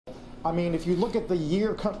I mean, if you look at the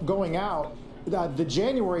year going out, the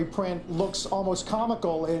January print looks almost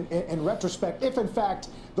comical in retrospect, if in fact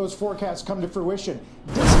those forecasts come to fruition.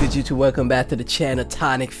 What's good, YouTube? Welcome back to the channel,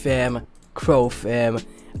 TONIC fam, Crow fam.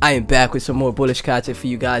 I am back with some more bullish content for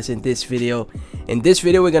you guys in this video. In this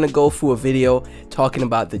video, we're going to go through a video talking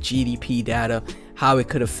about the GDP data, how it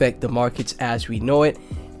could affect the markets as we know it.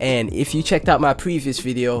 And if you checked out my previous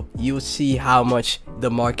video, you'll see how much the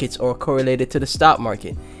markets are correlated to the stock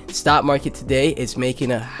market. Stock market today is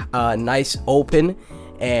making a nice open,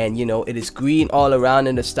 and you know, it is green all around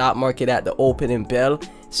in the stock market at the opening bell.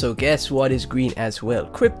 So guess what is green as well?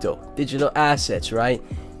 Crypto, digital assets, right?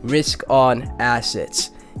 Risk on assets.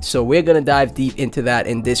 So we're gonna dive deep into that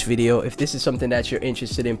in this video. If this is something that you're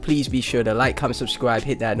interested in, please be sure to like, comment, subscribe,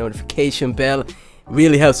 hit that notification bell.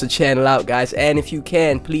 Really helps the channel out, guys. And if you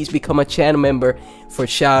can, please become a channel member for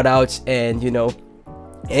shout outs and, you know,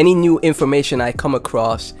 any new information I come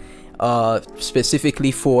across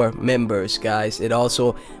specifically for members, guys. It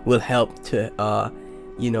also will help to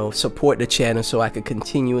you know, support the channel so I could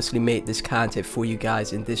continuously make this content for you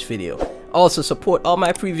guys in this video. Also support all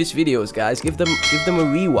my previous videos, guys. Give them a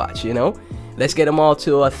rewatch, you know. Let's get them all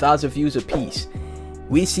to 1,000 views apiece.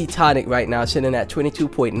 We see TONIC right now sitting at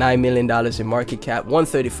 $22.9 million in market cap,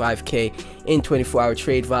 135K in 24-hour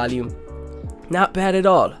trade volume. Not bad at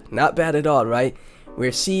all. Not bad at all, right?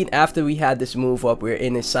 We're seeing after we had this move up, we're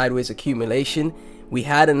in a sideways accumulation. We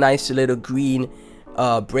had a nice little green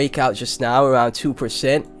breakout just now, around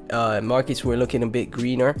 2%. Markets were looking a bit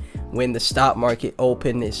greener when the stock market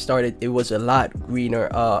opened. It was a lot greener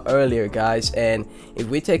earlier, guys. And if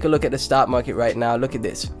we take a look at the stock market right now, look at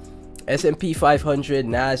this. S&P 500,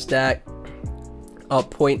 NASDAQ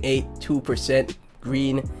up 0.82%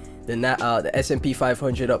 green. The S&P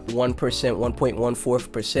 500 up 1%,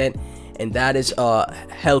 1.14%, and that is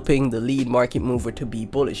helping the lead market mover to be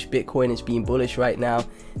bullish. Bitcoin is being bullish right now,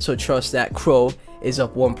 so trust that. Crow is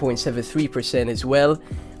up 1.73% as well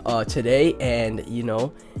today, and you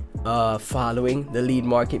know, following the lead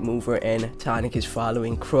market mover, and TONIC is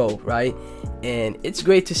following Crow, right? And it's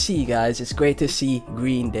great to see, guys. It's great to see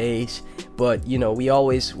green days, but you know, we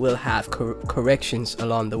always will have corrections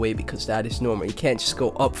along the way, because that is normal. You can't just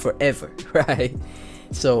go up forever, right?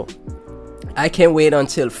 So I can't wait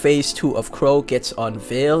until phase 2 of Crow gets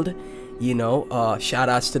unveiled. You know, shout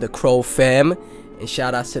outs to the Crow fam and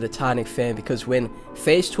shout outs to the TONIC fam, because when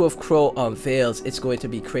phase 2 of Crow unveils, it's going to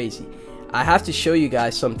be crazy. I have to show you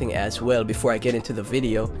guys something as well before I get into the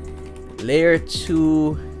video. Layer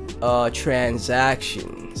 2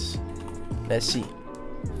 transactions. Let's see,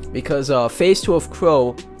 because phase 2 of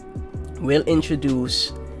Crow will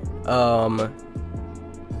introduce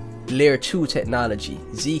layer 2 technology,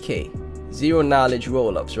 ZK, zero knowledge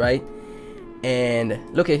rollups, right? And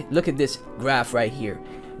look at this graph right here.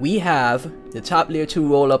 We have the top layer 2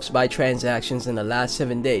 rollups by transactions in the last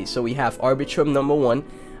 7 days. So we have Arbitrum number 1,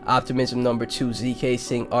 Optimism number 2, ZK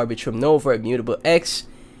Sync, Arbitrum Nova, Immutable X.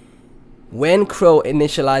 When Crow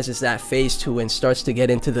initializes that phase 2 and starts to get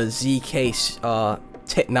into the ZK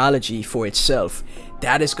technology for itself,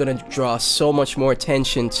 that is going to draw so much more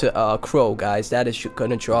attention to Crow, guys. That is going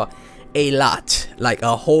to draw a lot, like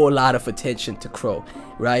a whole lot of attention to Crow,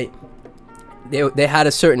 right? They had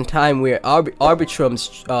a certain time where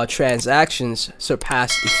Arbitrum's transactions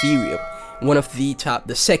surpassed Ethereum, one of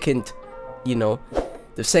the second, you know,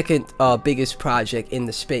 the second biggest project in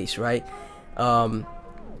the space, right?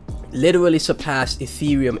 Literally surpassed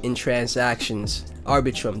Ethereum in transactions.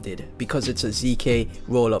 Arbitrum did, because it's a ZK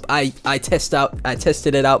rollup. I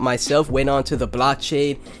tested it out myself, went onto the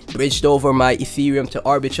blockchain, bridged over my Ethereum to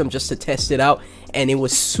Arbitrum just to test it out, and it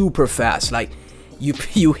was super fast. Like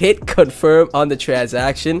you hit confirm on the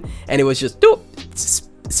transaction and it was just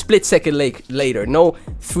split second later, no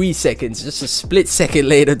 3 seconds, just a split second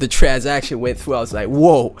later the transaction went through. I was like,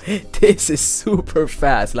 whoa, this is super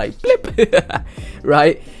fast, like blip.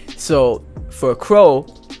 Right? So for Crow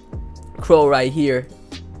right here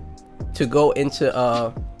to go into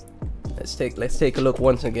let's take a look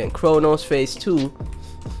once again. Cronos phase 2.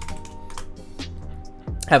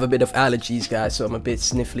 Have a bit of allergies, guys, so I'm a bit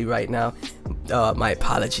sniffly right now. My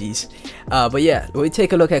apologies. But yeah, when we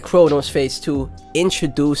take a look at Cronos phase 2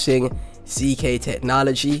 introducing ZK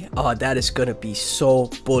technology, that is gonna be so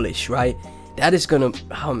bullish, right? That is gonna,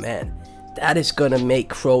 oh man, that is gonna make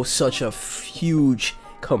Crow such a huge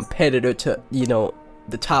competitor to, you know,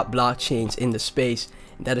 the top blockchains in the space.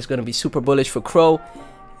 That is going to be super bullish for Crow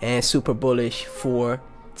and super bullish for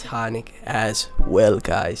TONIC as well,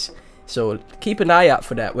 guys. So keep an eye out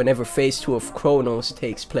for that whenever phase 2 of Cronos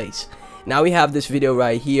takes place. Now we have this video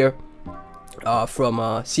right here from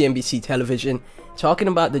CNBC television. talking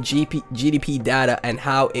about the GDP data and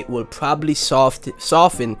how it will probably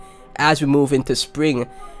soften as we move into spring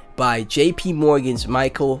by JP Morgan's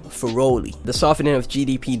Michael Feroli. The softening of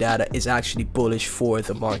GDP data is actually bullish for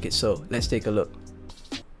the market. So let's take a look.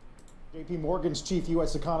 JP Morgan's chief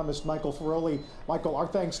U.S. economist Michael Feroli. Michael, our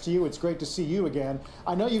thanks to you. It's great to see you again.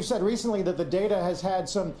 I know you've said recently that the data has had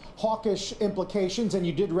some hawkish implications, and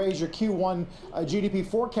you did raise your Q1 GDP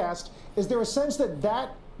forecast. Is there a sense that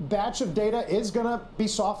that batch of data is going to be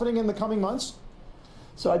softening in the coming months?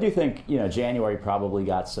 So I do think, January probably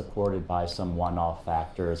got supported by some one-off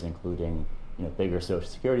factors, including, bigger Social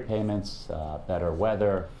Security payments, better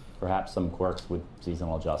weather, perhaps some quirks with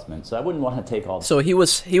seasonal adjustments. So I wouldn't want to take all. So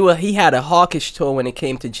he had a hawkish tone when it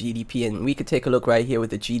came to GDP, and we could take a look right here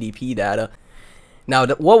with the GDP data. Now,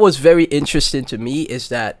 what was very interesting to me is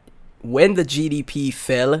that when the GDP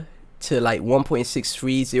fell to like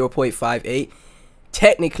 1.63, 0.58,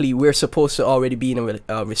 technically we're supposed to already be in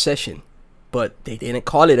a recession, but they didn't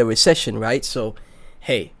call it a recession, right? So,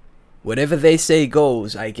 hey, whatever they say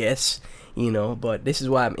goes, I guess. But this is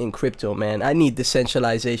why I'm in crypto, man. I need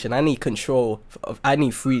decentralization. I need control. I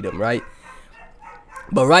need freedom, right?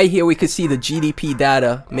 But right here, we could see the GDP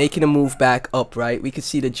data making a move back up, right? We could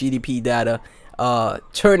see the GDP data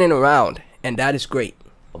turning around, and that is great.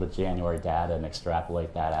 The January data and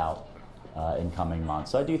extrapolate that out in coming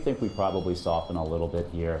months. So I do think we probably soften a little bit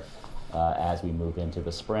here as we move into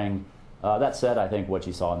the spring. That said, I think what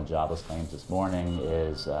you saw in the jobless claims this morning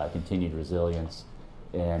is continued resilience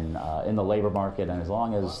in the labor market, and as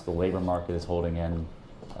long as the labor market is holding in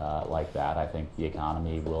like that, I think the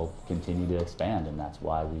economy will continue to expand, and that's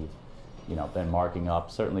why we've been marking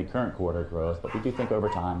up certainly current quarter growth, but we do think over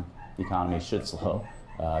time the economy should slow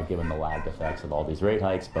given the lagged effects of all these rate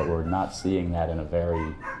hikes, but we're not seeing that in a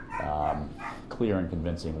very clear and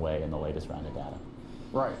convincing way in the latest round of data.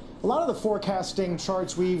 Right. A lot of the forecasting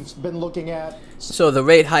charts we've been looking at. So the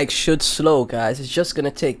rate hike should slow, guys. It's just going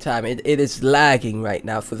to take time. It is lagging right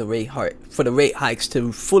now for the rate hikes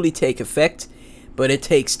to fully take effect, but it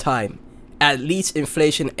takes time. At least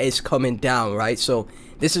inflation is coming down, right? So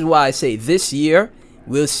this is why I say this year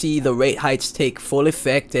we'll see the rate hikes take full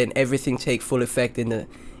effect and everything take full effect in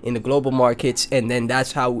the global markets, and then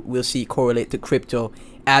that's how we'll see correlate to crypto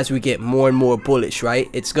as we get more and more bullish, right?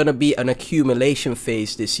 It's gonna be an accumulation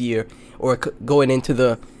phase this year, or going into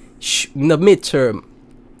the midterm.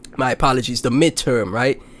 My apologies, the midterm,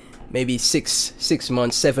 right? Maybe 6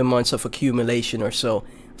 months, 7 months of accumulation or so,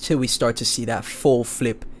 till we start to see that full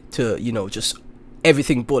flip to just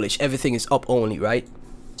everything bullish. Everything is up only, right?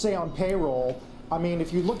 Say on payroll, I mean,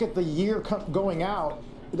 if you look at the year going out,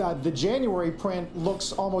 the January print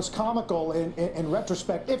looks almost comical in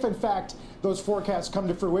retrospect, if in fact those forecasts come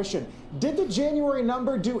to fruition. Did the January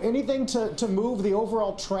number do anything to move the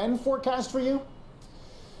overall trend forecast for you?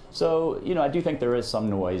 So, I do think there is some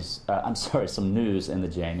noise, some news in the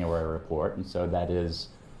January report, and so that is,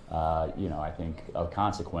 I think of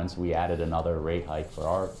consequence. We added another rate hike for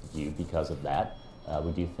our view because of that.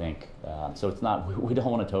 We do think, so it's not, we don't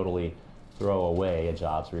want to totally throw away a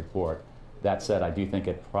jobs report. That said, I do think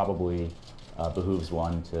it probably behooves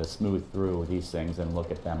one to smooth through these things and look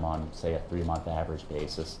at them on, say, a 3-month average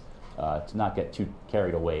basis, to not get too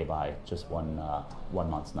carried away by just one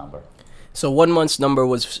month's number. So 1 month's number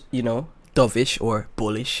was, dovish or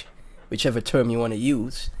bullish, whichever term you want to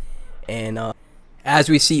use. And as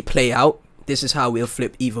we see play out, this is how we'll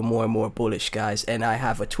flip even more and more bullish, guys. And I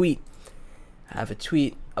have a tweet.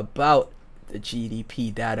 About the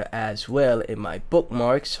GDP data as well in my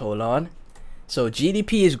bookmarks. Hold on. So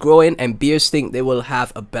GDP is growing, and bears think they will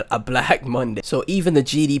have a Black Monday. So even the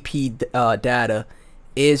GDP data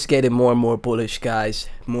is getting more and more bullish, guys,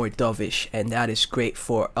 more dovish, and that is great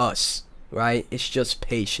for us, right? It's just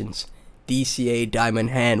patience. DCA,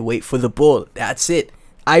 diamond hand, wait for the bull. That's it.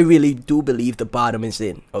 I really do believe the bottom is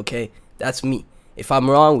in, okay? That's me. If I'm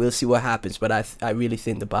wrong, we'll see what happens, but I really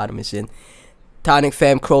think the bottom is in. Tonic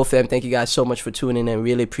fam, Crow fam, thank you guys so much for tuning in.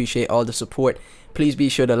 Really appreciate all the support. Please be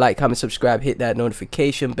sure to like, comment, subscribe, hit that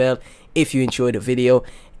notification bell if you enjoyed the video,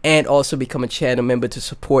 and also become a channel member to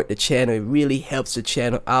support the channel. It really helps the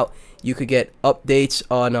channel out. You could get updates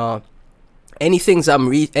on any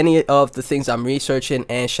of the things I'm researching,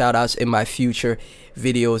 and shout outs in my future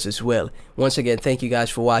videos as well. Once again, thank you guys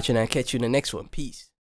for watching, and I'll catch you in the next one. Peace.